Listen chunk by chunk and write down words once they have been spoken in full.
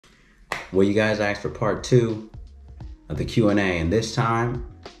Well, you guys asked for part 2 of the Q&A, and this time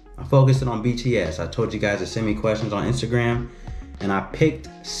I focused it on BTS. I told you guys to send me questions on Instagram, and I picked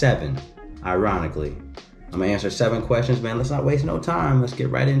 7, ironically. I'm gonna answer 7 questions, man. Let's not waste no time. Let's get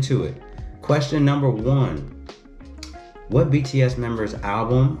right into it. Question number 1. What BTS member's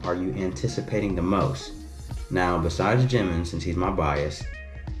album are you anticipating the most? Now, besides Jimin, since he's my bias,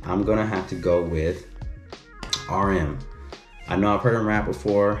 I'm gonna have to go with RM. I know I've heard him rap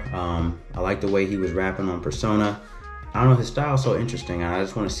before. I like the way he was rapping on Persona. I don't know, his style is so interesting. I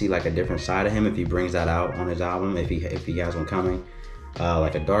just want to see like a different side of him if he brings that out on his album, if he has one coming.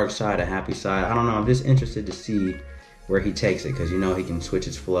 Like a dark side, a happy side. I don't know, I'm just interested to see where he takes it, because you know he can switch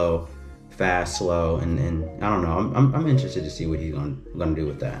his flow fast, slow, and I don't know. I'm interested to see what he's gonna do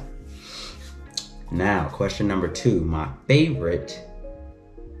with that. Now, question number 2, my favorite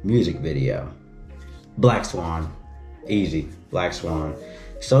music video. Black Swan. Easy. Black Swan.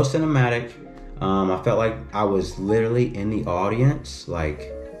 So cinematic. I felt like I was literally in the audience,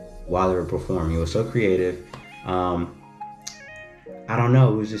 like, while they were performing. It was so creative. I don't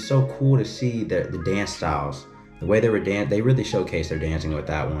know. It was just so cool to see the dance styles. The way they were they really showcased their dancing with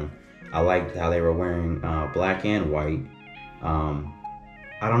that one. I liked how they were wearing black and white. I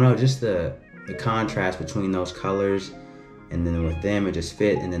don't know, just the contrast between those colors, and then with them it just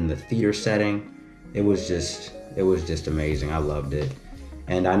fit, and then the theater setting, it was just amazing. I loved it.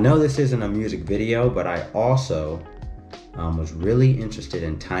 And I know this isn't a music video, but I also was really interested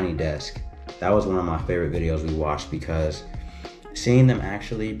in Tiny Desk. That was one of my favorite videos we watched, because seeing them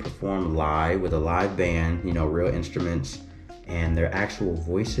actually perform live with a live band, you know, real instruments, and their actual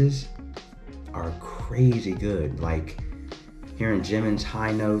voices are crazy good. Like hearing Jimin's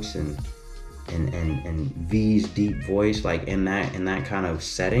high notes and V's deep voice, like in that kind of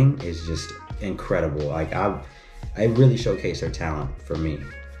setting, is just incredible. Like I really showcase their talent for me.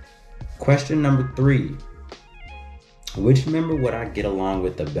 Question number 3. Which member would I get along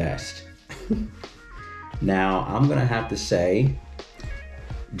with the best? Now, I'm gonna have to say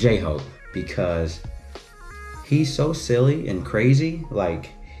J-Hope, because he's so silly and crazy, like,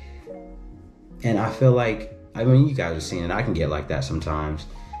 and I feel like, I mean, you guys have seen it, I can get like that sometimes.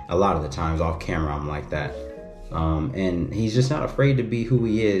 A lot of the times off camera, I'm like that. And he's just not afraid to be who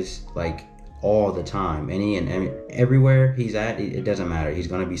he is, like, all the time. And everywhere he's at, it doesn't matter. He's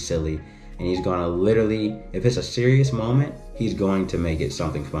gonna be silly, and he's gonna literally, if it's a serious moment, he's going to make it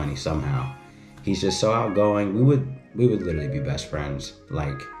something funny somehow. He's just so outgoing. We would literally be best friends.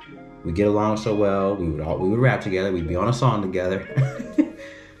 Like, we get along so well. We would rap together. We'd be on a song together.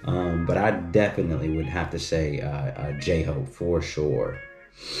 But I definitely would have to say J-Hope for sure.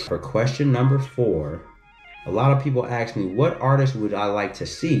 For question number 4, a lot of people ask me, what artist would I like to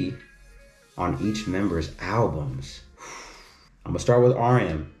see on each member's albums? I'm gonna start with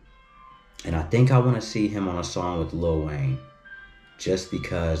RM, and I think I want to see him on a song with Lil Wayne, just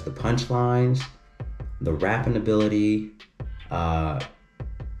because the punchlines, the rapping ability, the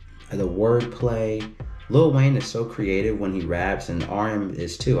wordplay. Lil Wayne is so creative when he raps, and RM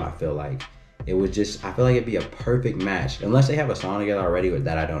is too. I feel like I feel like it'd be a perfect match, unless they have a song together already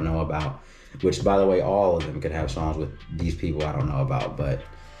that I don't know about, which, by the way, all of them could have songs with these people I don't know about. But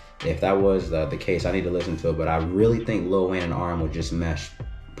if that was the case, I need to listen to it. But I really think Lil Wayne and RM would just mesh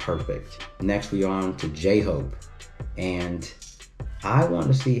perfect. Next, we on to J-Hope, and I want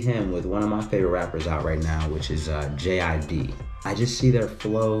to see him with one of my favorite rappers out right now, which is JID. I just see their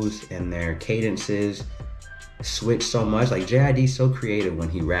flows and their cadences switch so much. Like, JID's so creative when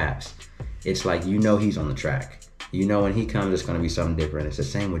he raps. It's like, you know, he's on the track. You know, when he comes, it's gonna be something different. It's the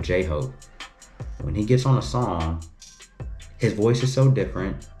same with J-Hope. When he gets on a song, his voice is so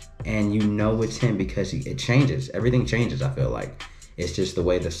different, and you know it's him because it changes. Everything changes, I feel like. It's just the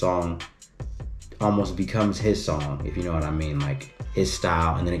way the song almost becomes his song, if you know what I mean. Like, his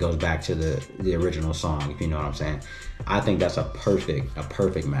style, and then it goes back to the original song, if you know what I'm saying. I think that's a perfect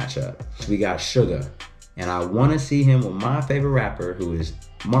matchup. We got Suga, and I want to see him with my favorite rapper, who is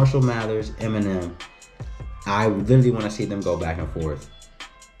Marshall Mathers, Eminem. I literally want to see them go back and forth,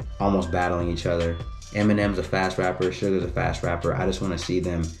 almost battling each other. Eminem's a fast rapper, Suga's a fast rapper. I just want to see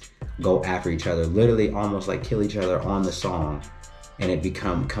them go after each other, literally almost like kill each other on the song, and it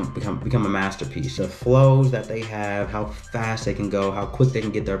become a masterpiece. The flows that they have, how fast they can go, how quick they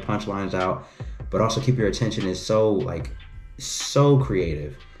can get their punchlines out, but also keep your attention, is so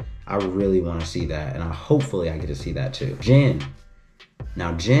creative. I really want to see that, and hopefully I get to see that too. Jin.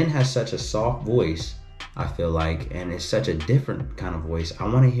 Now, Jin has such a soft voice, I feel like, and it's such a different kind of voice. I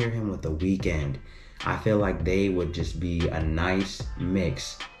want to hear him with The Weeknd. I feel like they would just be a nice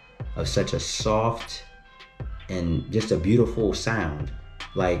mix of such a soft and just a beautiful sound.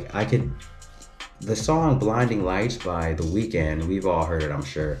 Like the song Blinding Lights by The Weeknd, we've all heard it, I'm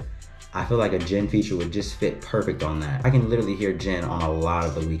sure. I feel like a Jen feature would just fit perfect on that. I can literally hear Jen on a lot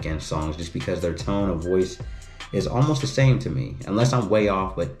of The Weeknd songs just because their tone of voice is almost the same to me. Unless I'm way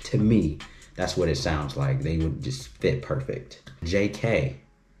off, but to me, that's what it sounds like. They would just fit perfect. JK.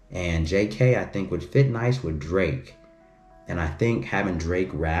 And JK, I think, would fit nice with Drake. And I think having Drake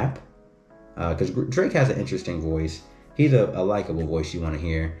rap, because Drake has an interesting voice. He's a likable voice you want to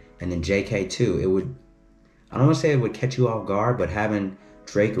hear. And then JK too, I don't want to say it would catch you off guard, but having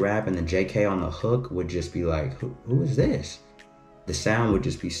Drake rap and then JK on the hook would just be like, who is this? The sound would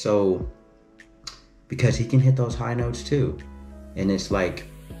just be so, because he can hit those high notes too. And it's like,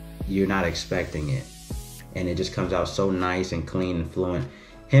 you're not expecting it. And it just comes out so nice and clean and fluent.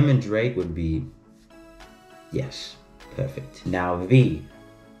 Him and Drake would be, yes, perfect. Now V,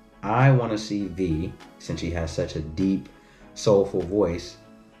 I want to see V, since she has such a deep, soulful voice,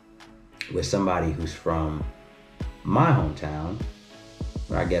 with somebody who's from my hometown,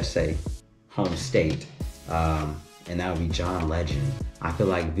 or I guess say home state, and that would be John Legend. I feel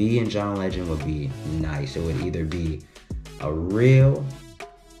like V and John Legend would be nice. It would either be a real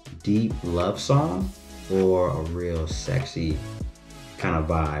deep love song or a real sexy kind of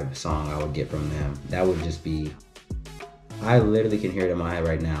vibe song I would get from them. That would just be, I literally can hear it in my head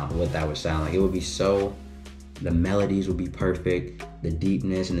right now, what that would sound like. It would be so, the melodies would be perfect, the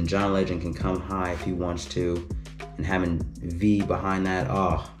deepness, and then John Legend can come high if he wants to, and having V behind that,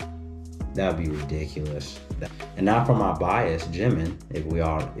 oh, that would be ridiculous. And now for my bias, Jimin,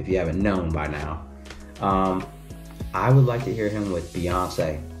 if you haven't known by now, I would like to hear him with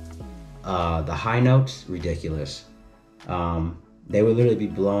Beyonce. The high notes, ridiculous. They would literally be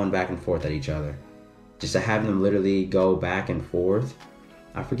blowing back and forth at each other. Just to have them literally go back and forth,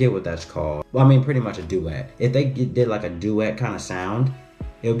 I forget what that's called. Well, I mean, pretty much a duet. If they did like a duet kind of sound,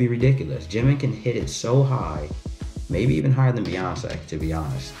 it would be ridiculous. Jimin can hit it so high, maybe even higher than Beyonce, to be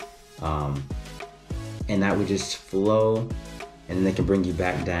honest. And that would just flow, and then they can bring you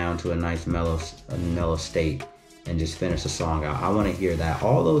back down to a nice mellow state and just finish the song out. I want to hear that.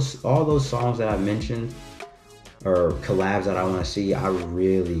 All those songs that I mentioned, or collabs that I want to see, I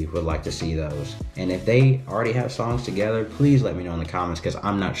really would like to see those. And if they already have songs together, please let me know in the comments, because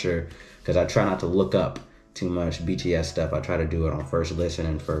I'm not sure, because I try not to look up too much BTS stuff. I try to do it on first listen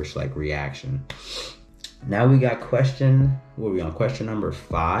and first like reaction. Now we got question number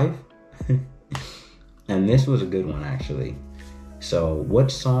 5. And this was a good one actually. So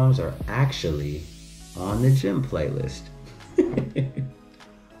what songs are actually on the gym playlist?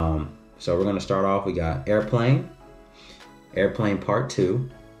 So we're gonna start off, we got Airplane Part 2,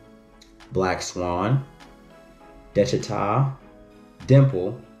 Black Swan, Dechita,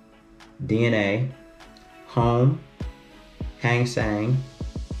 Dimple, DNA, Home, Hang Sang,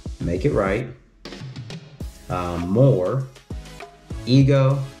 Make It Right, More,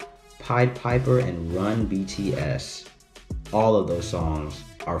 Ego, Pied Piper, and Run BTS. All of those songs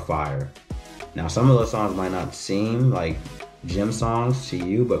are fire. Now some of those songs might not seem like gym songs to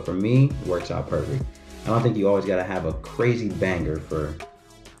you, but for me, it works out perfect. I don't think you always gotta have a crazy banger for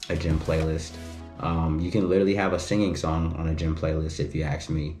a gym playlist. You can literally have a singing song on a gym playlist if you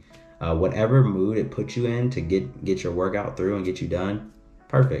ask me. Whatever mood it puts you in to get your workout through and get you done,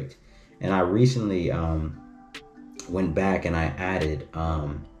 perfect. And I recently went back and I added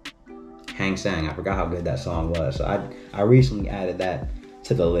Hang Sang. I forgot how good that song was. So I recently added that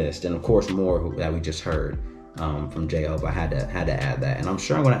to the list, and of course More that we just heard from J-Hope. I had to add that, and I'm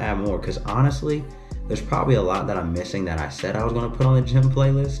sure I'm gonna add more, because honestly, there's probably a lot that I'm missing that I said I was gonna put on the gym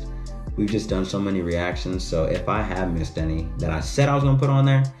playlist. We've just done so many reactions, so if I have missed any that I said I was gonna put on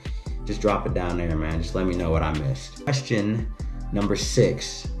there, just drop it down there, man. Just let me know what I missed. Question number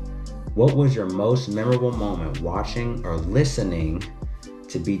 6. What was your most memorable moment watching or listening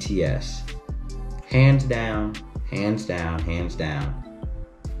to BTS? Hands down, hands down, hands down,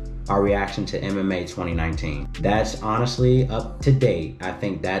 our reaction to MMA 2019. That's honestly, up to date, I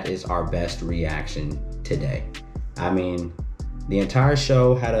think that is our best reaction today. I mean, the entire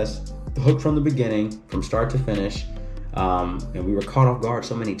show had us hooked from the beginning, from start to finish, and we were caught off guard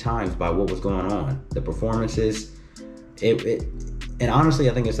so many times by what was going on. The performances, and honestly,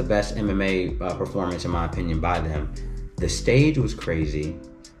 I think it's the best MMA performance in my opinion by them. The stage was crazy.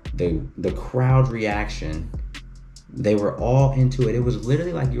 The crowd reaction, they were all into it. It was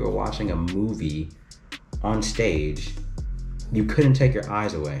literally like you were watching a movie on stage. You couldn't take your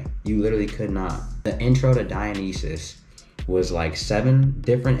eyes away. You literally could not. The intro to Dionysus was like 7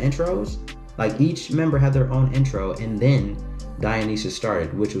 different intros. Like each member had their own intro, and then Dionysus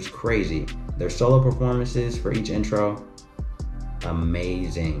started, which was crazy. Their solo performances for each intro,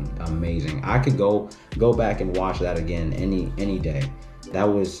 amazing. I could go back and watch that again any day. That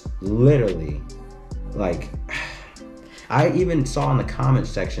was literally like, I even saw in the comments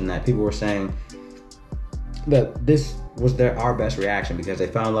section that people were saying that this was our best reaction because they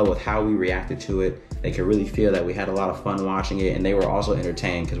fell in love with how we reacted to it. They could really feel that we had a lot of fun watching it, and they were also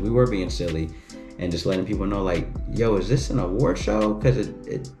entertained because we were being silly and just letting people know, like, yo, is this an award show? Because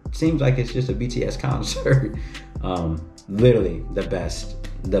it seems like it's just a BTS concert. Literally the best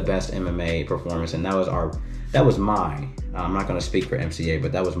MMA performance, and that was my, I'm not gonna speak for MCA,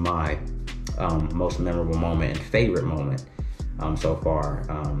 but that was my most memorable moment and favorite moment so far,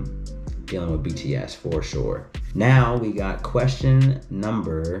 dealing with BTS for sure. Now we got question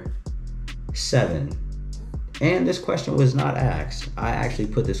number 7, and this question was not asked. I actually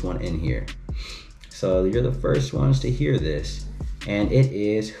put this one in here, so you're the first ones to hear this, and it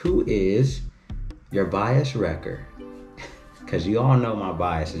is, who is your bias wrecker? Because you all know my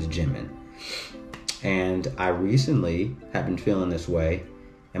bias is Jimin, and I recently have been feeling this way,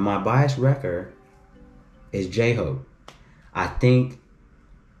 and my bias wrecker is J-Hope. I think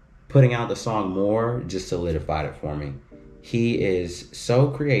putting out the song More just solidified it for me. He is so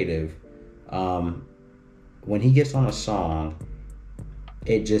creative. When he gets on a song,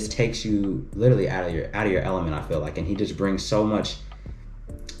 it just takes you literally out of your element, I feel like, and he just brings so much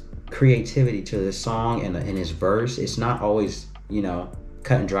creativity to this song and in his verse. It's not always,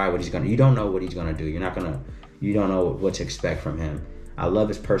 cut and dry what he's gonna. You don't know what he's gonna do. You don't know what to expect from him. I love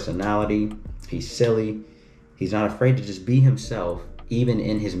his personality. He's silly. He's not afraid to just be himself, even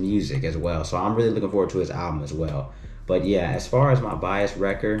in his music as well. So I'm really looking forward to his album as well. But yeah, as far as my bias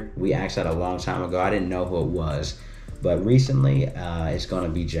wrecker, we asked that a long time ago. I didn't know who it was, but recently it's gonna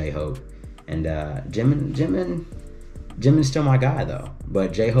be J-Hope. And Jimin's still my guy though,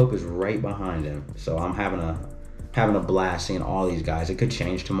 but J-Hope is right behind him. So I'm having a blast seeing all these guys. It could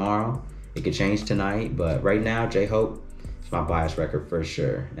change tomorrow, it could change tonight, but right now J-Hope is my bias wrecker for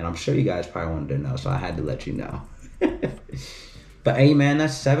sure. And I'm sure you guys probably wanted to know, so I had to let you know. But hey man,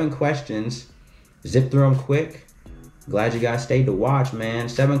 that's 7 questions. Zip through them quick. Glad you guys stayed to watch, man.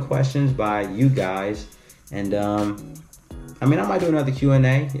 7 questions by you guys. And I might do another Q&A.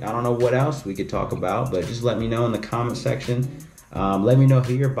 I don't know what else we could talk about, but just let me know in the comment section. Let me know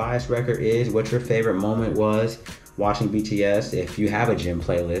who your bias wrecker is, what your favorite moment was watching BTS. If you have a gym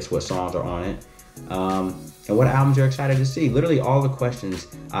playlist, what songs are on it, and what albums you're excited to see. Literally all the questions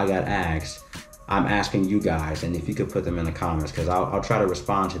I got asked, I'm asking you guys, and if you could put them in the comments, because I'll try to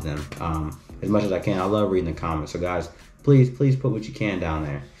respond to them as much as I can. I love reading the comments, so guys, please put what you can down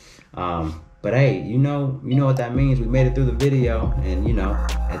there. But hey, you know what that means. We made it through the video, and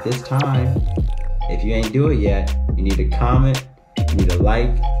at this time, if you ain't do it yet, you need to comment, you need to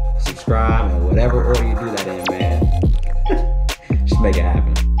like, subscribe, and whatever order you do that in, man, just make it happen.